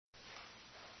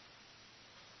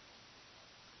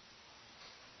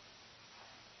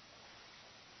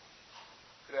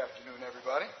afternoon,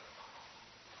 everybody.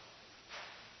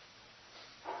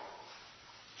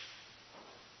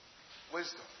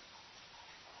 Wisdom.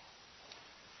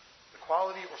 The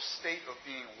quality or state of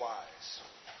being wise.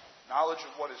 Knowledge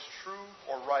of what is true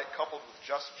or right coupled with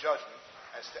just judgment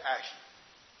as to action.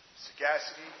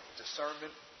 Sagacity,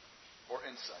 discernment, or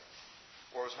insight.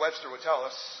 Or as Webster would tell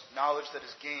us, knowledge that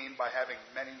is gained by having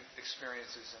many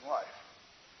experiences in life.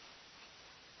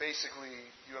 Basically,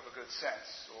 you have a good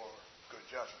sense or good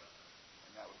judgment,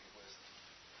 and that would be wisdom.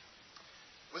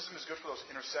 Wisdom is good for those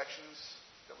intersections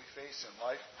that we face in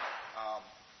life.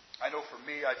 I know for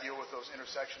me, I deal with those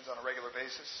intersections on a regular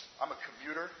basis. I'm a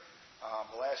commuter.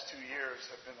 The last 2 years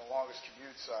have been the longest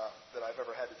commutes that I've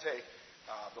ever had to take.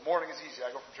 The morning is easy.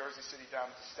 I go from Jersey City down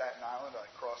to Staten Island. I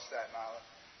cross Staten Island,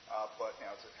 but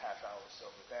it's a half hour or so.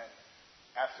 But then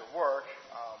after work,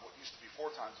 what used to be 4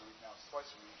 times a week, now it's twice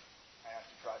a week, I have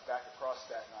to drive back across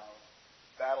Staten Island,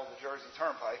 battle the Jersey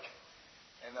Turnpike,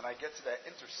 and then I get to that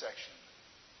intersection,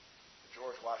 the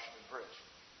George Washington Bridge,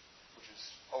 which is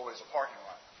always a parking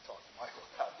lot. I've talked to Michael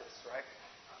about this, right?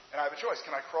 And I have a choice.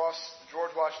 Can I cross the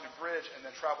George Washington Bridge and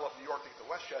then travel up New York to get to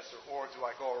Westchester, or do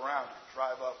I go around and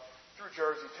drive up through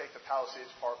Jersey, take the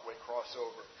Palisades Parkway, cross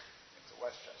over into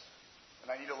Westchester? And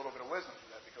I need a little bit of wisdom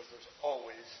for that because there's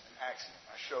always an accident.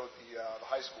 I showed the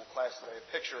high school class today a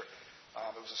picture.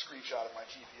 It was a screenshot of my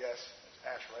GPS. It's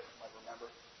Ashwright, you might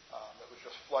remember. That was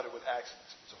just flooded with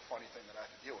accidents. It was a funny thing that I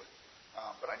had to deal with.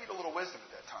 But I need a little wisdom at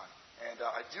that time. And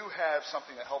I do have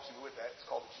something that helps me with that. It's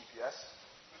called the GPS.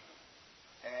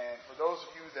 And for those of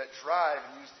you that drive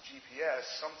and use the GPS,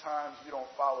 sometimes you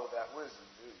don't follow that wisdom,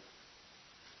 do you?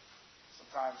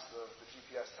 Sometimes the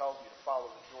GPS tells me to follow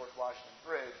the George Washington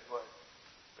Bridge, but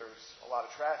there's a lot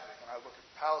of traffic, and I look at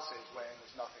the Palisades Way, and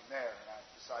there's nothing there, and I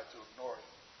decide to ignore it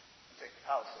and take the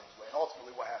Palisades Way. And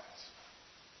ultimately, what happens?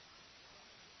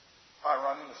 I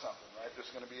run into something, right?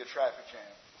 There's going to be a traffic jam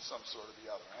of some sort or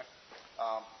the other, right?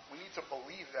 We need to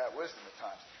believe that wisdom at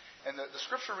times. And the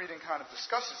scripture reading kind of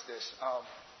discusses this.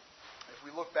 If we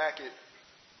look back at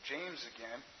James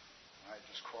again, I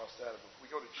just crossed that. If we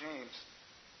go to James,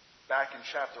 back in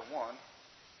chapter 1,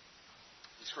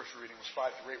 the scripture reading was 5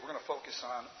 through 8. We're going to focus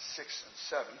on 6 and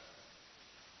 7.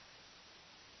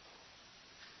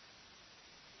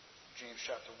 James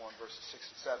chapter 1, verses 6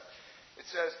 and 7. It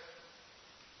says,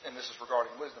 and this is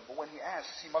regarding wisdom, but when he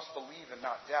asks, he must believe and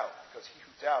not doubt, because he who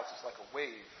doubts is like a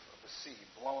wave of the sea,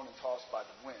 blown and tossed by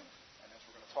the wind. And as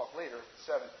we're going to talk later,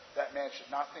 7, that man should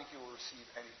not think he will receive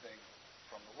anything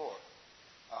from the Lord.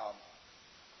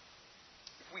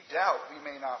 If we doubt, we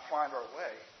may not find our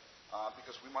way,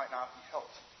 because we might not be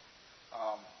helped.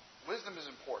 Wisdom is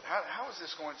important. How is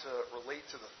this going to relate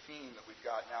to the theme that we've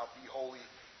got now, be holy,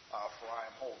 for I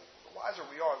am holy? The wiser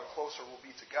we are, the closer we'll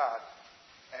be to God,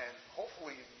 and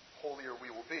hopefully holier we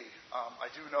will be.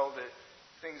 I do know that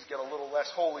things get a little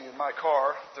less holy in my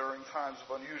car during times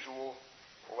of unusual,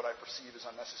 or what I perceive as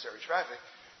unnecessary traffic.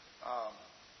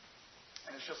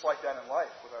 And it's just like that in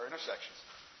life with our intersections.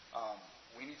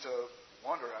 We need to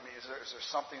wonder, is there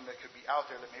something that could be out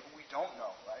there that maybe we don't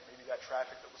know, right? Maybe that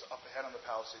traffic that was up ahead on the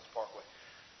Palisades Parkway.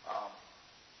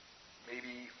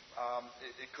 Maybe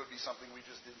it could be something we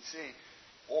just didn't see.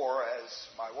 Or, as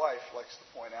my wife likes to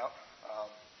point out,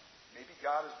 maybe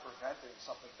God is preventing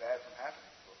something bad from happening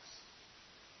to us.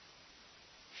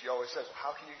 She always says, well,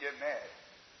 how can you get mad?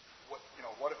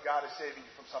 What if God is saving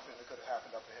you from something that could have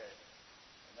happened up ahead?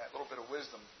 And that little bit of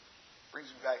wisdom brings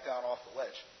me back down off the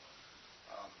ledge.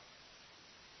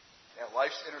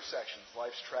 Life's intersections,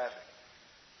 life's traffic.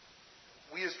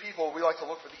 We as people, we like to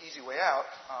look for the easy way out,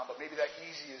 but maybe that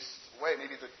easiest way,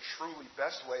 maybe the truly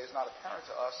best way is not apparent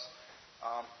to us,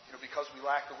 because we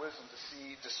lack the wisdom to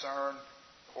see, discern,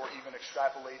 or even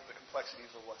extrapolate the complexities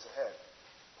of what's ahead.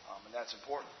 And that's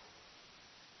important.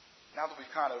 Now that we've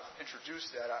kind of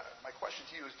introduced that, my question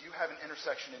to you is, do you have an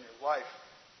intersection in your life?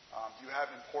 Do you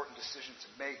have an important decision to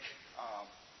make?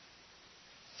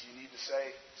 Do you need to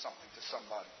say something to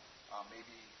somebody? Maybe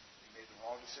you made the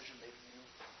wrong decision. Maybe you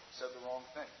said the wrong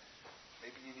thing.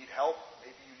 Maybe you need help.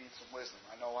 Maybe you need some wisdom.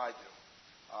 I know I do.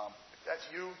 If that's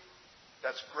you,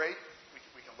 that's great.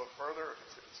 We can look further.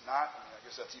 If it's not, I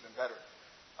guess that's even better.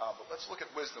 But let's look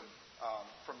at wisdom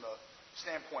from the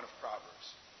standpoint of Proverbs.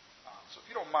 So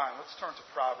if you don't mind, let's turn to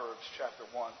Proverbs chapter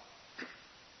 1.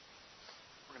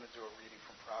 We're going to do a reading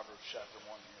from Proverbs chapter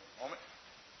 1 here in a moment.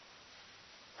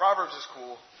 Proverbs is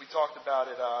cool. We talked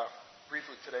about it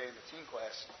briefly today in the teen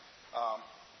class.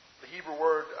 The Hebrew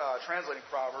word translating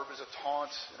proverb is a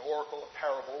taunt, an oracle, a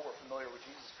parable. We're familiar with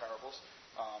Jesus' parables,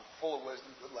 full of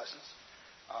wisdom, good lessons.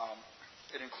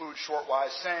 It includes short,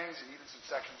 wise sayings and even some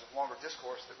sections of longer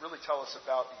discourse that really tell us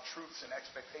about the truths and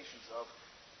expectations of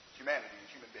humanity and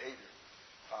human behavior.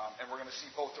 And we're going to see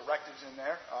both directives in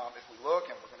there if we look,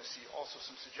 and we're going to see also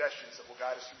some suggestions that will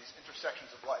guide us through these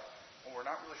intersections of life when we're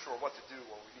not really sure what to do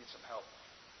or we need some help.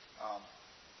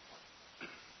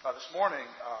 This morning,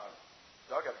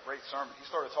 Doug had a great sermon. He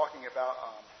started talking about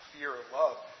fear and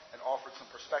love and offered some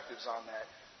perspectives on that,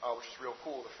 which is real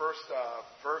cool. The first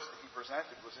verse that he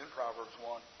presented was in Proverbs 1.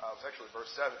 It was actually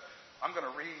verse 7. I'm going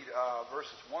to read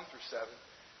verses 1 through 7,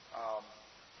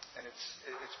 and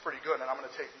it's pretty good. And I'm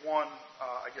going to take one,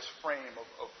 frame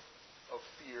of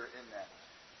fear in that.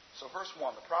 So verse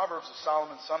 1, the Proverbs of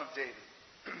Solomon, son of David,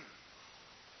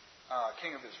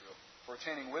 king of Israel, for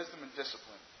attaining wisdom and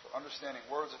discipline, for understanding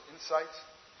words of insight,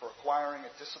 for acquiring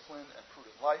a disciplined and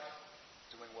prudent life,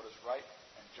 doing what is right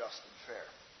and just and fair.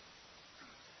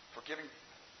 For giving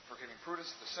prudence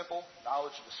to the simple,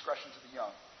 knowledge and discretion to the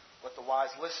young. Let the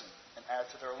wise listen and add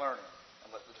to their learning,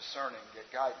 and let the discerning get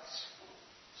guidance.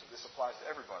 So this applies to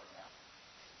everybody now.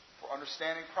 For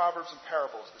understanding proverbs and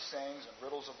parables, the sayings and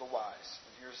riddles of the wise.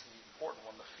 And here's the important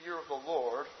one. The fear of the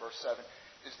Lord, verse 7,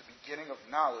 is the beginning of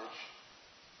knowledge,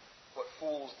 but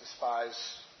fools despise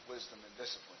wisdom and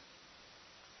discipline.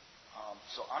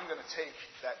 So I'm going to take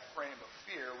that frame of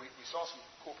fear. We saw some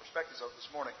cool perspectives of it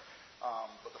this morning.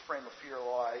 But the frame of fear,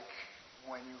 like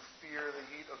when you fear the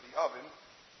heat of the oven,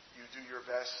 you do your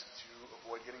best to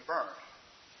avoid getting burned.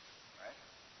 Right?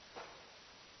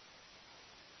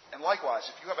 And likewise,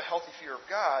 if you have a healthy fear of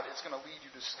God, it's going to lead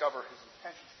you to discover His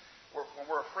intentions. When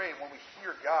we're afraid, when we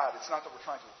fear God, it's not that we're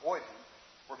trying to avoid Him.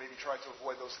 We're maybe trying to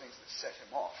avoid those things that set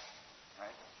Him off.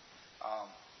 Right?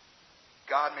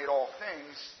 God made all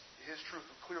things. His truth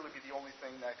would clearly be the only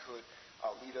thing that could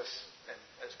lead us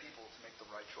as people to make the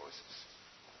right choices.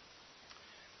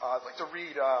 I'd like to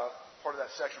read part of that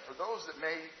section. For those that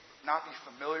may not be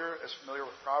familiar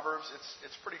with Proverbs,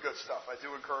 it's pretty good stuff. I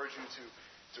do encourage you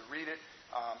to read it.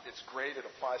 It's great. It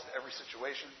applies to every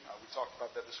situation. We talked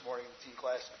about that this morning in the teen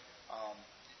class.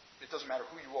 It doesn't matter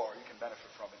who you are. You can benefit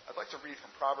from it. I'd like to read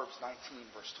from Proverbs 19,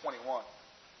 verse 21.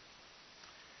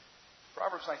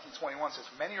 Proverbs 19:21 says,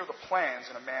 "Many are the plans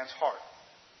in a man's heart,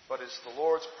 but it's the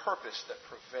Lord's purpose that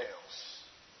prevails."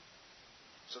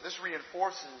 So this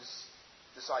reinforces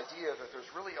this idea that there's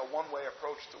really a one-way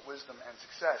approach to wisdom and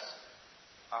success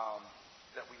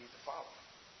that we need to follow.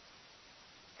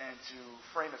 And to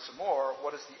frame it some more,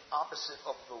 what is the opposite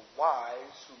of the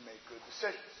wise who make good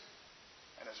decisions?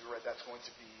 And as we read, that's going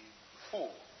to be the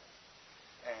fool.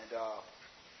 And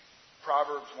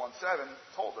Proverbs 1:7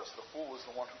 told us the fool is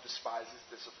the one who despises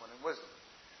discipline and wisdom.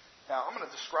 Now, I'm going to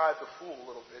describe the fool a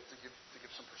little bit to give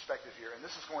some perspective here. And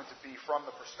this is going to be from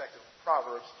the perspective of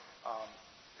Proverbs.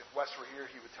 If Wes were here,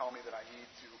 he would tell me that I need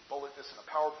to bullet this in a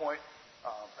PowerPoint.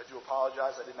 I do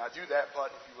apologize. I did not do that. But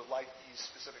if you would like these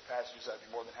specific passages, I'd be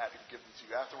more than happy to give them to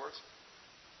you afterwards.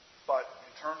 But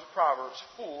in terms of Proverbs,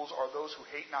 fools are those who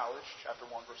hate knowledge, chapter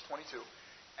 1, verse 22,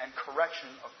 and correction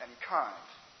of any kind,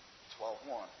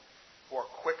 12:1. Who are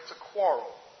quick to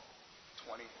quarrel,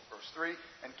 20, verse 3,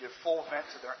 and give full vent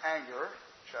to their anger,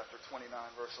 chapter 29,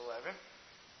 verse 11.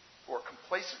 Who are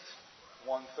complacent,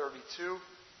 132,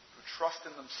 who trust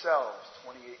in themselves,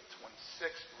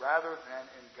 28-26, rather than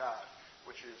in God,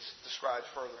 which is described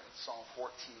further in Psalm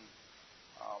 14,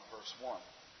 verse 1.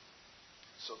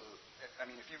 So,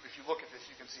 if you look at this,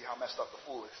 you can see how messed up the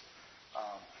fool is.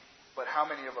 But how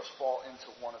many of us fall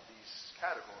into one of these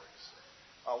categories?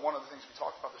 One of the things we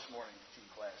talked about this morning in teen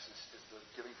class is the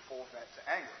giving full vent to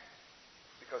anger.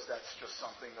 Because that's just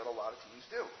something that a lot of teens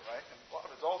do, right? And a lot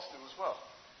of adults do as well.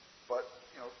 But,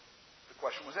 the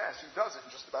question was asked, who does it?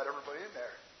 And just about everybody in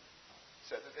there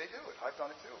said that they do it. I've done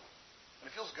it too. And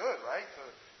it feels good, right?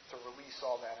 To release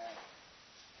all that anger.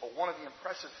 But one of the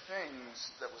impressive things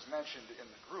that was mentioned in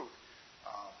the group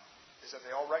is that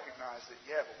they all recognize that,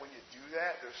 but when you do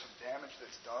that, there's some damage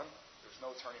that's done. There's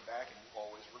no turning back, and you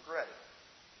always regret it.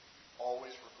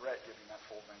 Always regret giving that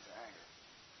full vent to anger.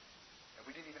 And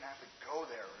we didn't even have to go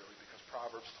there, really, because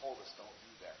Proverbs told us don't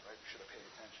do that, right? We should have paid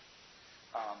attention.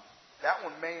 That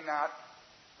one may not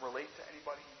relate to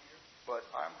anybody in here, but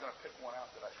I'm going to pick one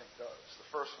out that I think does. The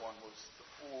first one was the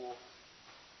fool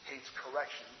hates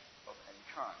correction of any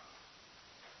kind.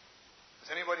 Does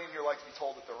anybody in here like to be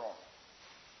told that they're wrong?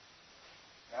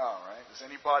 No, right? Does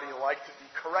anybody like to be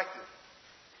corrected?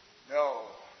 No.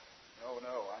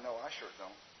 I know I sure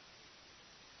don't.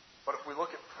 But if we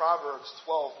look at Proverbs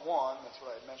 12:1, that's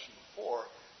what I had mentioned before,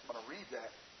 I'm going to read that.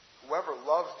 Whoever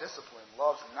loves discipline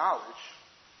loves knowledge,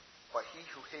 but he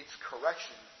who hates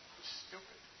correction is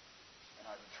stupid.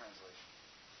 NIV translation.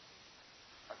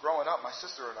 Now, growing up, my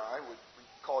sister and I would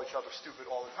call each other stupid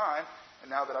all the time. And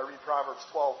now that I read Proverbs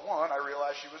 12:1, I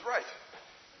realize she was right.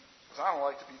 Because I don't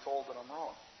like to be told that I'm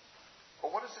wrong.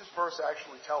 But what does this verse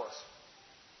actually tell us?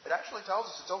 It actually tells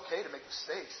us it's okay to make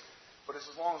mistakes, but it's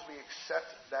as long as we accept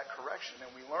that correction and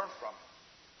we learn from it.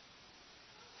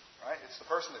 Right? It's the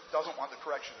person that doesn't want the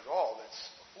correction at all that's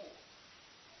a fool.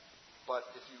 But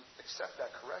if you accept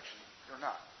that correction, you're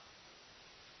not.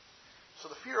 So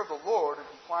the fear of the Lord in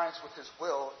compliance with His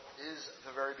will is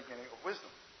the very beginning of wisdom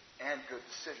and good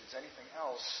decisions. Anything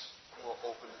else will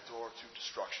open the door to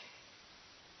destruction.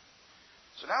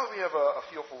 So now that we have a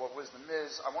feel for what wisdom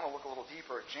is, I want to look a little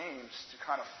deeper at James to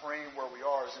kind of frame where we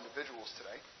are as individuals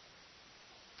today.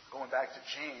 Going back to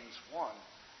James 1,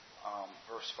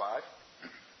 verse 5.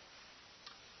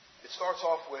 It starts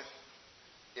off with,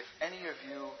 if any of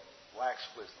you lacks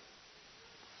wisdom.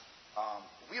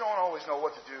 We don't always know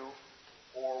what to do,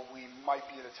 or we might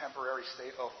be in a temporary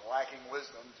state of lacking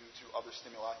wisdom due to other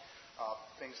stimuli.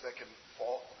 Things that can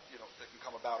fall, that can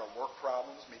come about are work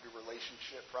problems, maybe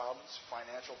relationship problems,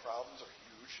 financial problems are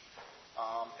huge.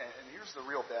 And here's the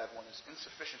real bad one, is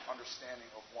insufficient understanding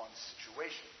of one's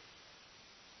situation.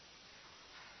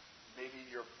 Maybe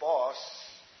your boss,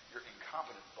 your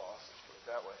incompetent boss, let's put it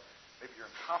that way, maybe your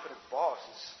incompetent boss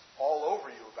is all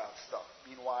over you about stuff.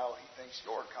 Meanwhile, he thinks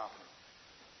you're incompetent.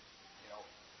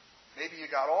 Maybe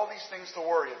you got all these things to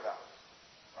worry about,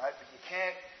 right? But you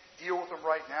can't deal with them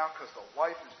right now because the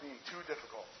wife is being too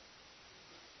difficult.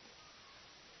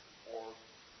 Or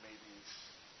maybe it's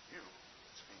you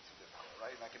that's being too difficult,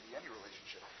 right? And that can be any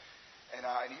relationship. And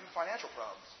even financial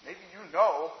problems. Maybe you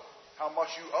know how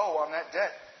much you owe on that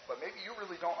debt, but maybe you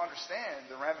really don't understand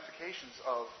the ramifications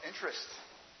of interest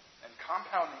and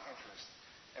compounding interest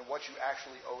and what you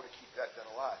actually owe to keep that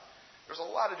debt alive. There's a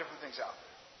lot of different things out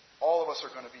there. All of us are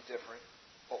going to be different,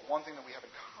 but one thing that we have in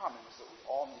common is that we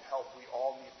all need help. We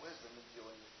all need wisdom in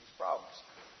dealing with these problems.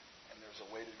 And there's a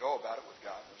way to go about it with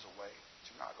God. There's a way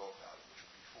to not go about it, which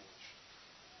would be foolish.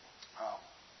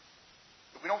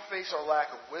 If we don't face our lack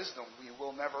of wisdom, we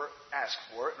will never ask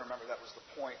for it. And remember, that was the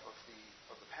point of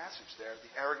the passage there.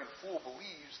 The arrogant fool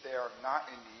believes they are not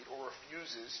in need or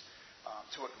refuses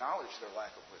to acknowledge their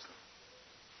lack of wisdom.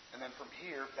 And then from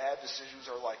here, bad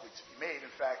decisions are likely to be made.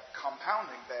 In fact,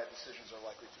 compounding bad decisions are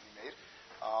likely to be made.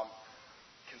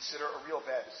 Consider a real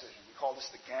bad decision. We call this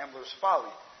the gambler's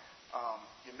folly.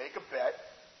 You make a bet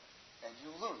and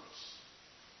you lose.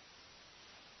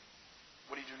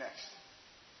 What do you do next?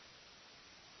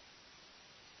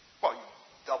 Well, you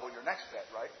double your next bet,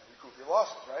 right? Recoup your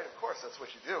losses, right? Of course, that's what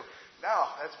you do.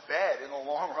 Now, that's bad. In the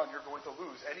long run, you're going to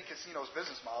lose. Any casino's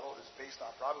business model is based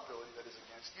on probability that is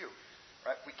against you.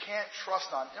 Right? We can't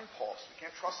trust on impulse. We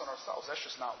can't trust on ourselves. That's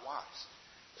just not wise,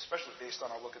 especially based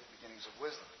on our look at the beginnings of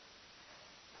wisdom.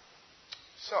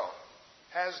 So,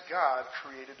 has God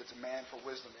created a demand for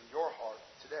wisdom in your heart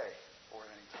today or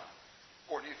at any time?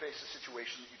 Or do you face a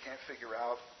situation that you can't figure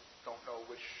out, don't know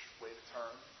which way to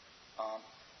turn?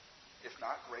 If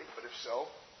not, great. But if so,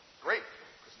 great.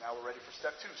 Because now we're ready for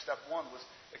step 2. Step 1 was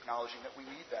acknowledging that we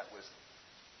need that wisdom.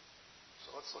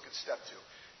 So let's look at step 2.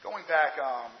 Going back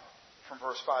from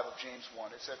verse 5 of James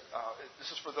 1, it said,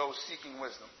 this is for those seeking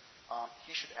wisdom.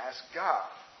 He should ask God,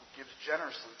 who gives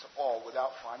generously to all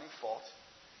without finding fault,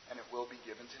 and it will be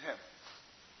given to him.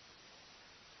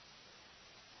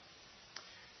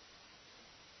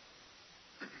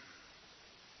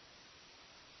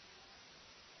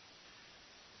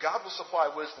 God will supply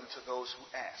wisdom to those who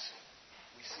ask.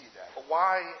 We see that. But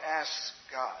why ask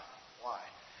God? Why?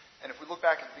 And if we look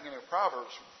back at the beginning of Proverbs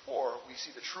 4, we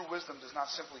see that true wisdom does not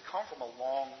simply come from a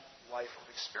long life of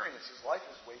experiences. Life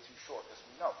is way too short, as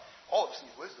we know. All of us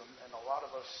need wisdom, and a lot of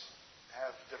us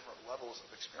have different levels of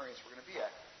experience we're going to be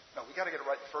at. No, we got to get it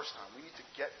right the first time. We need to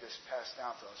get this passed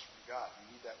down to us from God.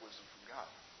 We need that wisdom from God.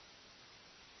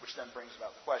 Which then brings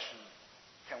about the question,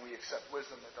 can we accept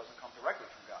wisdom that doesn't come directly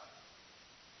from God?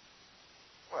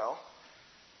 Well,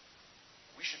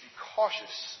 we should be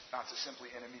cautious not to simply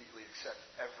and immediately accept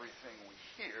everything we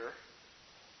hear,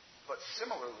 but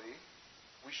similarly,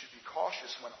 we should be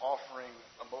cautious when offering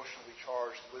emotionally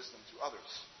charged wisdom to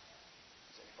others.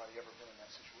 Has anybody ever been in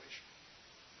that situation?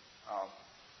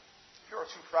 Here are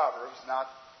 2 proverbs,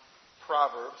 not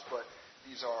proverbs, but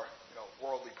these are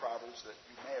worldly proverbs that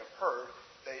you may have heard.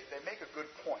 They make a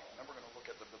good point, and then we're going to look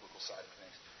at the biblical side of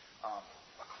things.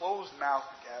 A closed mouth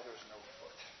gathers no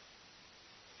foot.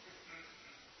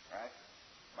 Right?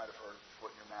 You might have heard of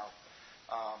foot in your mouth.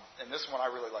 And this one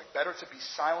I really like. Better to be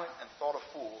silent and thought a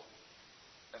fool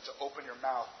than to open your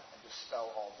mouth and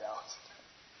dispel all doubts.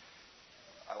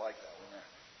 I like that one there.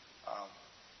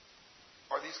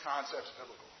 Are these concepts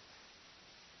biblical?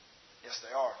 Yes,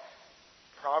 they are.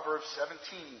 Proverbs 17,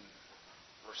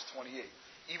 verse 28.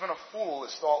 Even a fool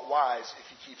is thought wise if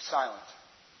he keeps silent,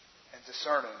 and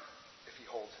discerning if he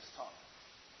holds his tongue.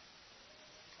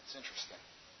 That's interesting.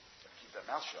 Got to keep that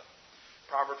mouth shut.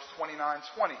 Proverbs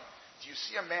 29:20. Do you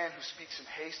see a man who speaks in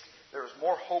haste? There is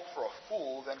more hope for a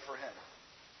fool than for him.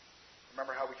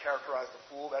 Remember how we characterize the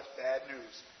fool? That's bad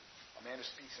news. A man who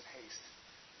speaks in haste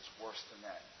is worse than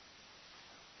that.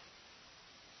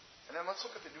 And then let's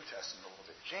look at the New Testament a little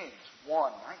bit. James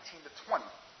 1:19-20.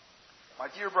 My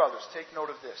dear brothers, take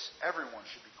note of this. Everyone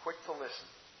should be quick to listen,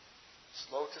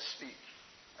 slow to speak,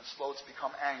 and slow to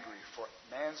become angry, for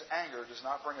man's anger does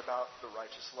not bring about the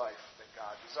righteous life that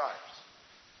God desires.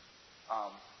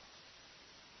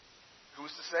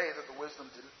 Who's to say that the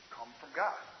wisdom didn't come from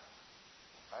God?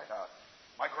 Right?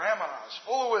 My grandma is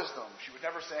full of wisdom. She would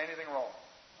never say anything wrong.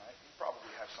 Right? You probably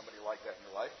have somebody like that in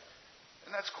your life.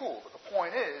 And that's cool. But the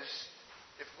point is,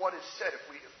 if what is said, if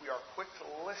we are quick to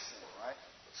listen, right,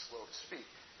 but slow to speak,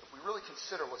 if we really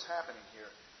consider what's happening here,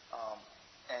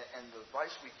 and the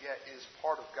advice we get is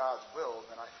part of God's will,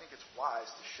 then I think it's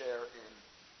wise to share in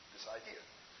this idea.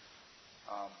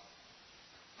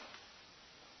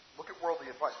 Look at worldly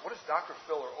advice. What is Dr.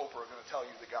 Phil or Oprah going to tell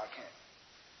you that God can't?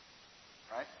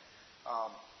 Right?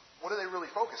 What do they really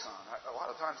focus on? A lot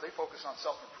of times they focus on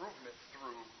self-improvement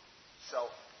through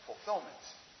self-fulfillment.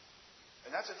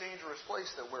 And that's a dangerous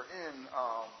place that we're in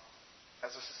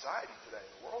as a society today.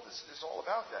 The world is all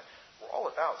about that. We're all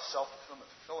about self-fulfillment,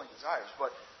 fulfilling desires.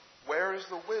 But where is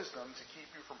the wisdom to keep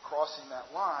you from crossing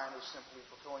that line of simply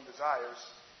fulfilling desires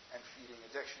and feeding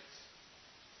addictions?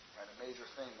 Right? A major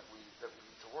thing that we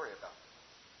need to worry about.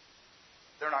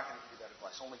 They're not going to give you that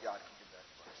advice. Only God can give that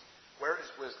advice. Where is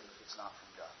wisdom if it's not from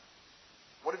God?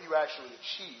 What have you actually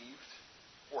achieved,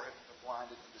 or have you been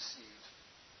blinded and deceived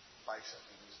by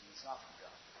accepting wisdom that's not from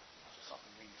God? It's something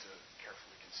we need to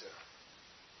carefully consider.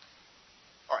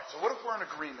 All right, so what if we're in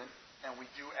agreement and we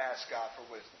do ask God for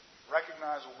wisdom? We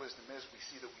recognize what wisdom is, we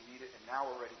see that we need it, and now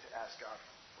we're ready to ask God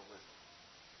for wisdom.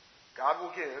 God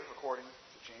will give, according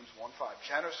to James 1:5,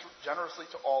 generously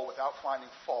to all without finding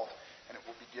fault, and it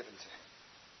will be given to him.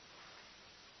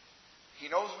 He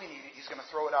knows we need it. He's going to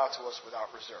throw it out to us without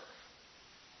reserve.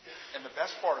 And the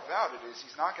best part about it is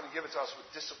he's not going to give it to us with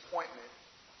disappointment,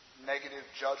 negative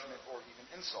judgment, or even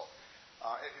insult.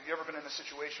 Have you ever been in a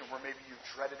situation where maybe you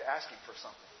dreaded asking for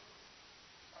something?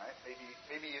 Right?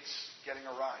 Maybe it's getting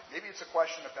a ride. Maybe it's a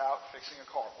question about fixing a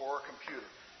car or a computer.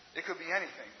 It could be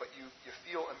anything, but you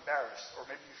feel embarrassed, or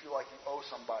maybe you feel like you owe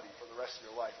somebody for the rest of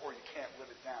your life, or you can't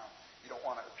live it down. You don't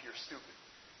want to appear stupid.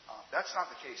 That's not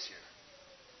the case here.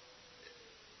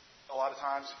 A lot of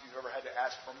times, if you've ever had to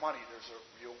ask for money, there's a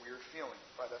real weird feeling.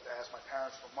 If I'd have to ask my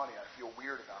parents for money, I feel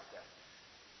weird about that.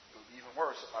 It would be even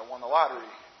worse if I won the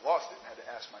lottery, lost it, and had to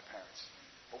ask my parents.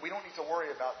 But we don't need to worry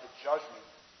about the judgment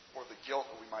or the guilt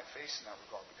that we might face in that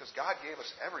regard, because God gave us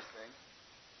everything,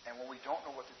 and when we don't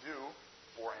know what to do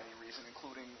for any reason,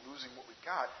 including losing what we've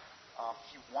got,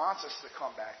 He wants us to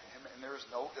come back to Him, and there is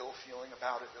no ill feeling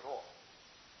about it at all.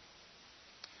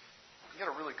 You get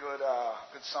a really good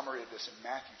summary of this in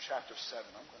Matthew chapter 7.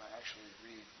 I'm going to actually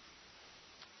read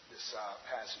this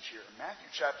passage here. In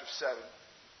Matthew chapter 7,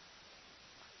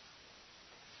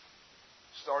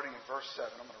 starting in verse 7,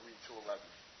 I'm going to read to 11.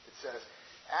 It says,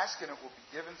 "Ask and it will be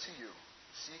given to you.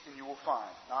 Seek and you will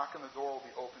find. Knock and the door will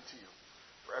be open to you.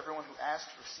 For everyone who asks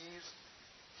receives.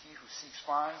 He who seeks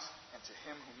finds. And to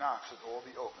him who knocks the door will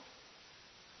be opened.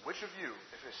 Which of you,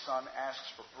 if his son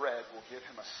asks for bread, will give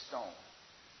him a stone?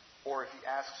 Or if he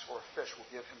asks for a fish, will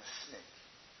give him a snake?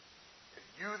 If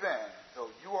you then, though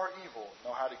you are evil,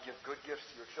 know how to give good gifts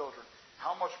to your children,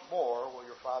 how much more will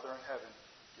your Father in heaven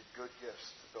give good gifts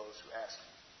to those who ask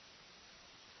him?"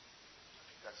 I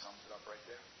think that sums it up right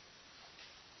there.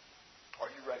 Are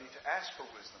you ready to ask for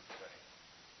wisdom today?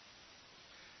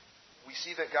 We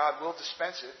see that God will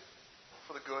dispense it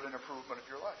for the good and improvement of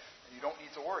your life. And you don't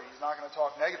need to worry. He's not going to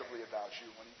talk negatively about you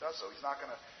when he does so. He's not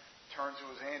going to turn to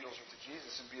his angels or to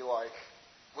Jesus and be like,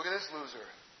 "Look at this loser,"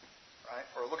 right?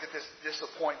 Or "Look at this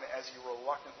disappointment," as he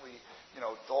reluctantly,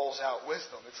 doles out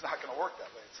wisdom. It's not going to work that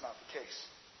way. It's not the case.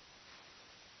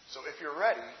 So if you're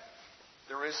ready,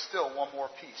 there is still one more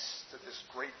piece to this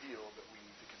great deal that we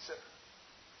need to consider.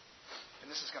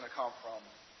 And this is going to come from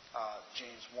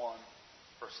James 1,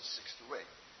 verses 6 through 8.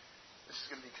 This is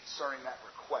going to be concerning that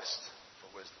request for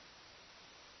wisdom.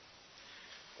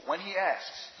 "When he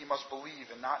asks, he must believe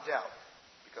and not doubt,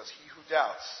 because he who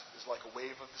doubts is like a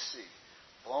wave of the sea,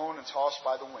 blown and tossed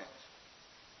by the wind."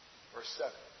 Verse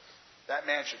 7. "That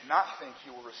man should not think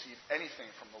he will receive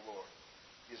anything from the Lord.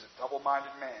 He is a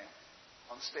double-minded man,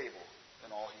 unstable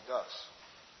in all he does."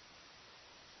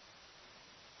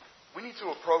 we need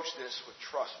to approach this with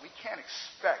trust. We can't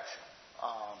expect,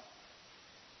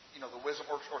 the wisdom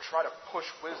or try to push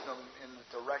wisdom in the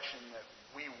direction that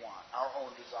we want, our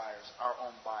own desires, our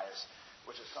own bias,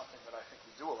 which is something that I think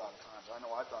we do a lot of times. I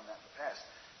know I've done that in the past.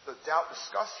 The doubt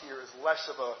discussed here is less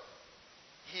of a,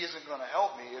 he isn't going to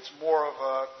help me. It's more of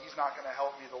a, he's not going to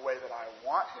help me the way that I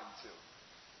want him to.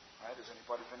 Right? Has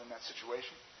anybody been in that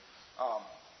situation? An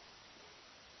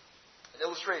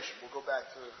illustration. We'll go back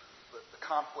to the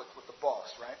conflict with the boss,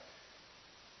 right?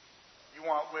 You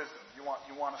want wisdom. You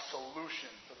want a solution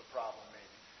to the problem,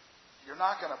 maybe. You're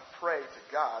not going to pray to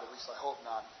God, at least I hope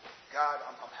not. God,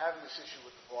 I'm having this issue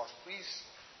with the boss. Please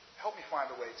help me find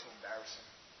a way to embarrass him.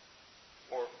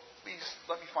 Or please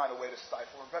let me find a way to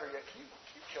stifle him. Better yet, can you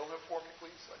kill him for me,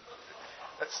 please?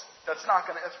 That's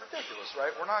ridiculous,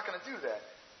 right? We're not going to do that.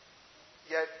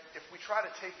 Yet, if we try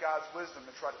to take God's wisdom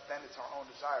and try to bend it to our own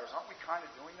desires, aren't we kind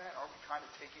of doing that? Aren't we kind of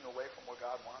taking away from what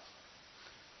God wants?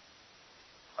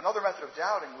 Another method of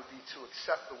doubting would be to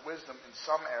accept the wisdom in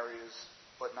some areas,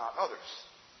 but not others.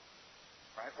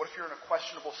 Right? What if you're in a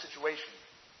questionable situation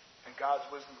and God's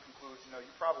wisdom concludes,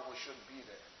 you probably shouldn't be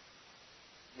there.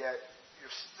 Yet,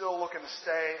 you're still looking to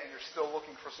stay and you're still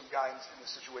looking for some guidance in a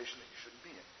situation that you shouldn't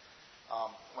be in.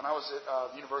 When I was at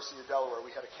the University of Delaware,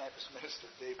 we had a campus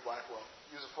minister, Dave Blackwell.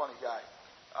 He was a funny guy.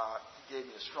 He gave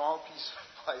me a strong piece of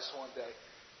advice one day.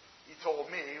 He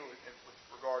told me, with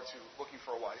regard to looking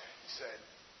for a wife, he said,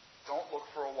 don't look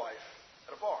for a wife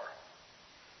at a bar.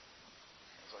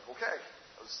 I was like, okay.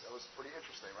 That was pretty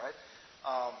interesting, right?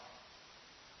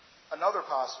 Another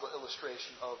possible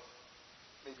illustration of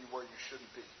maybe where you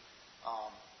shouldn't be.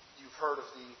 You've heard of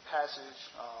the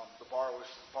passage, the borrower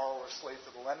is slave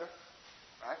to the lender.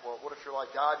 Right? Well, what if you're like,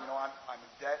 God, I'm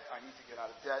in debt. I need to get out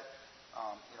of debt.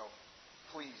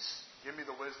 Please give me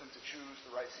the wisdom to choose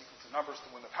the right sequence of numbers to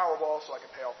win the Powerball so I can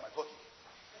pay off my bookie.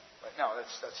 Right? No,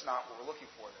 that's not what we're looking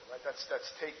for there. Right? That's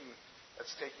taking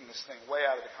this thing way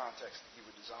out of the context that you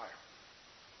would desire.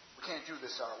 We can't do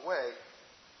this our way.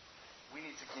 We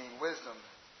need to gain wisdom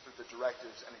through the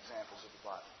directives and examples of the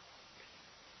Bible.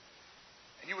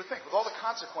 And you would think, with all the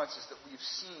consequences that we've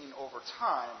seen over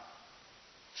time,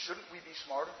 shouldn't we be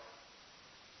smarter?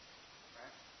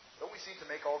 Right? Don't we seem to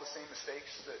make all the same mistakes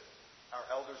that our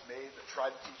elders made that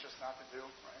tried to teach us not to do?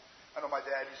 Right? I know my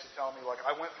dad used to tell me,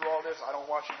 I went through all this, I don't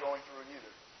want you going through it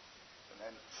either. And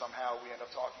then somehow we end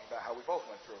up talking about how we both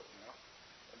went through it,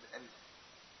 And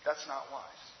that's not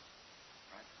wise.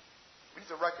 Right? We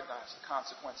need to recognize the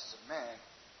consequences of man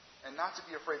and not to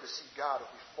be afraid to see God if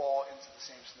we fall into the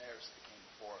same snares that came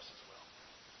before us as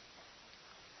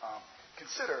well.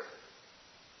 Consider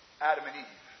Adam and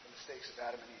Eve, the mistakes of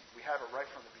Adam and Eve. We have it right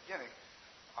from the beginning.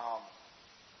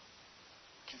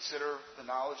 Consider the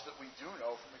knowledge that we do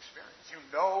know from experience. You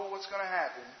know what's going to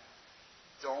happen.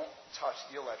 Don't touch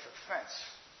the electric fence.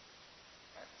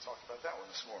 Right? We talked about that one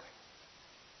this morning.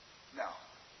 Now,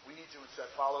 we need to instead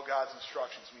follow God's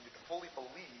instructions. We need to fully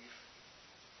believe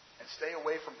and stay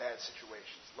away from bad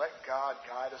situations. Let God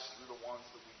guide us through the ones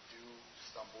that we do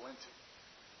stumble into.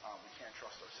 We can't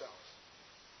trust ourselves.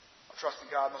 Trusting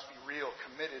God must be real,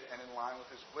 committed, and in line with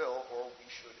His will, or we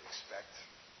should expect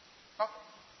nothing.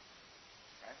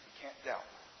 Right? We can't doubt.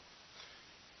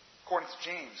 According to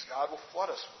James, God will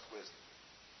flood us with wisdom,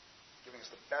 giving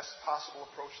us the best possible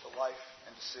approach to life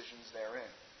and decisions therein.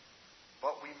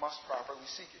 But we must properly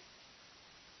seek it.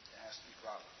 It has to be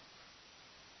proper.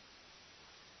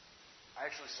 I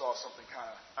actually saw something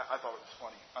I thought it was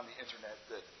funny on the internet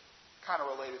that kind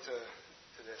of related to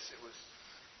this. It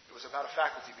was about a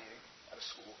faculty meeting at a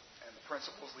school, and the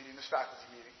principal was leading this faculty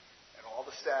meeting, and all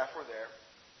the staff were there,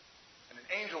 and an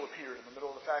angel appeared in the middle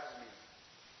of the faculty meeting,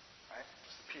 right?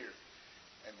 Just appeared,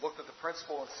 and looked at the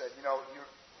principal and said,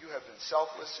 you have been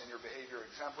selfless and your behavior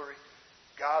exemplary.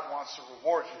 God wants to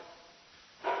reward you.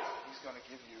 He's going to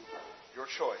give you your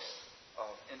choice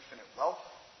of infinite wealth,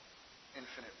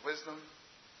 infinite wisdom,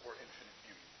 or infinite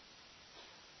beauty.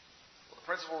 Well, the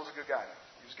principal was a good guy now.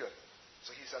 He was good.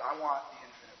 So he said, I want the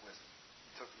infinite wisdom.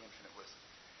 He took the infinite wisdom.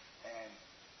 And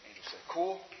the angel said,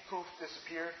 cool, poof,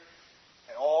 disappeared.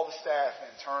 And all the staff then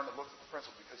turned and looked at the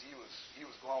principal because he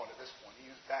was glowing at this point.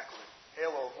 He was backlit.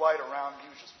 Halo of light around him.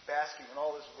 He was just basking in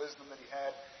all this wisdom that he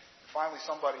had. And finally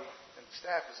somebody in the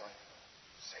staff was like,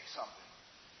 say something.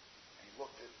 And he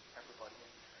looked at everybody in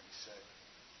there and he said,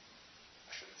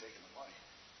 I should have taken the money.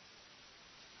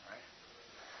 Right?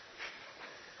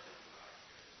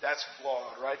 That's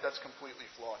flawed, right? That's completely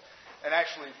flawed. And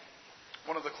actually,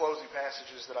 one of the closing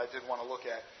passages that I did want to look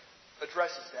at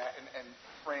addresses that and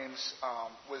frames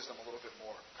wisdom a little bit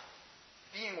more.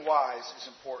 Being wise is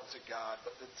important to God,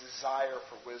 but the desire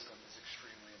for wisdom is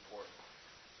extremely important.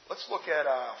 Let's look at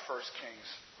 1 Kings.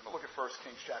 We're going to look at 1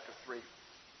 Kings chapter 3.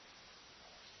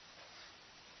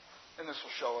 And this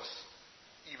will show us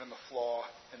even the flaw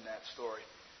in that story.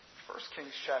 1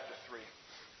 Kings chapter 3.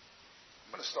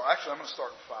 I'm going to start in 5.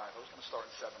 I was going to start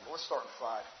in 7, but let's start in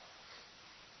 5.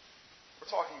 We're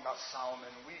talking about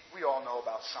Solomon. We all know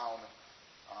about Solomon.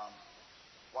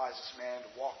 Wisest man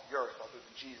to walk the earth other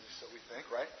than Jesus, so we think,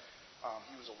 right?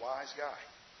 He was a wise guy.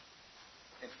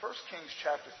 In 1 Kings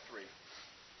chapter 3,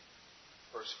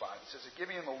 verse 5, it says, "At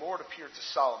Gibeon the Lord appeared to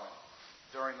Solomon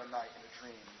during the night in a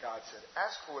dream. And God said,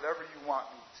 'Ask for whatever you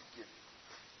want me to give you.'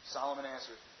 Solomon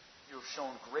answered, 'You have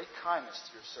shown great kindness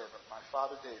to your servant, my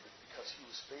father David, because he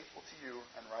was faithful to you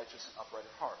and righteous and upright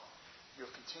in heart. You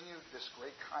have continued this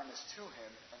great kindness to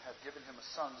him and have given him a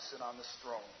son to sit on his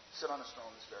throne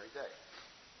this very day.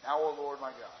 Now, O Lord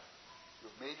my God, you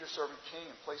have made your servant king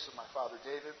in place of my father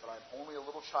David, but I am only a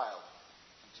little child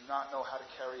and do not know how to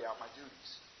carry out my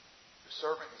duties. Your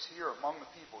servant is here among the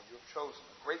people you have chosen,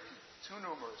 a great people, too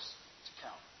numerous to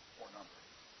count or number.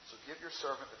 So give your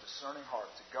servant a discerning heart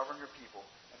to govern your people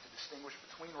and to distinguish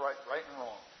between right and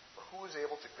wrong. For who is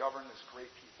able to govern this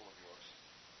great people of yours?'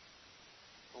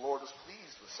 The Lord was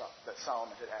pleased that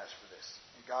Solomon had asked for this.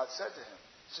 And God said to him,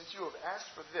 'Since you have asked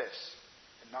for this,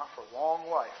 and not for long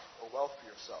life or wealth for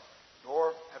yourself,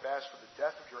 nor have asked for the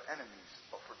death of your enemies,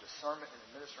 but for discernment in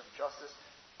administering justice,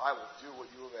 I will do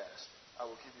what you have asked. I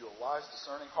will give you a wise,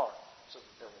 discerning heart, so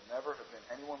that there will never have been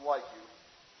anyone like you,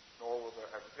 nor will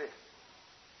there ever be.'"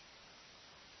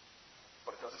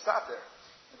 But it doesn't stop there.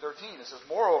 In 13, it says,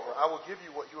 "Moreover, I will give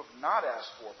you what you have not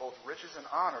asked for, both riches and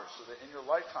honor, so that in your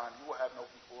lifetime you will have no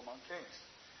equal among kings.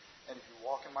 And if you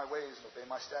walk in my ways and obey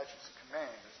my statutes and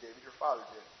commands, as David your father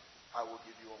did, I will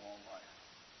give you a long life."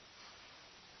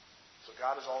 So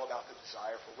God is all about the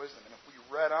desire for wisdom. And if we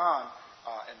read on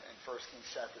in 1 Kings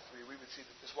chapter 3, we would see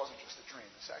that this wasn't just a dream.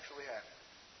 This actually happened.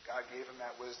 God gave him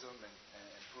that wisdom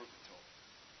and proved it to him.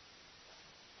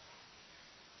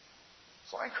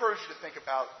 So I encourage you to think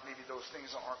about maybe those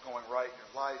things that aren't going right in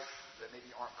your life, that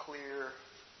maybe aren't clear,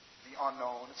 the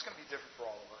unknown. It's going to be different for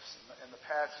all of us. And the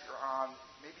paths that you're on,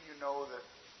 maybe you know that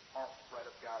aren't right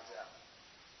up God's alley.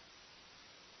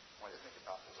 I want you to think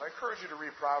about this. I encourage you to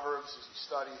read Proverbs as you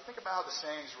study. Think about how the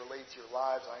sayings relate to your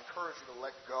lives. I encourage you to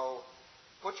let go.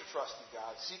 Put your trust in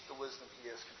God. Seek the wisdom He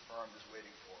has confirmed is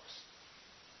waiting for us.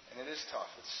 And it is tough.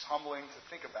 It's humbling to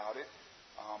think about it.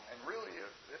 And really,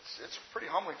 it's pretty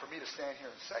humbling for me to stand here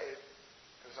and say it,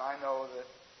 because I know that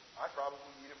I probably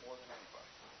need it more than anybody.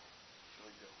 I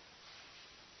really do.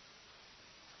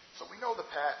 So we know the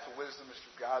path to wisdom is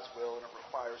through God's will, and it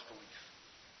requires belief.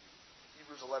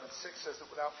 Hebrews 11:6 says that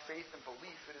without faith and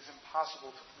belief, it is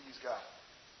impossible to please God.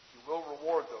 He will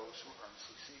reward those who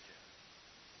earnestly seek Him.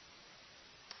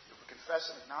 If we confess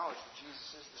and acknowledge that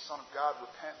Jesus is the Son of God,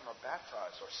 repent and are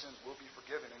baptized, our sins will be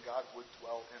forgiven, and God would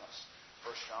dwell in us.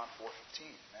 1 John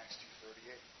 4:15, Acts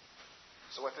 2:38.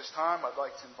 So at this time, I'd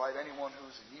like to invite anyone who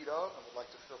is in need of and would like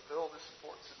to fulfill this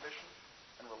important submission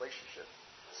and relationship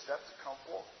step to come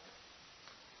forward.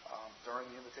 During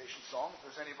the invitation song, if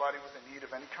there's anybody with a need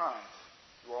of any kind,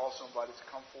 you are also invited to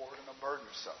come forward and unburden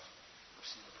yourself.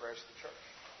 Receive the prayers of the church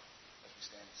as we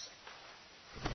stand and sing.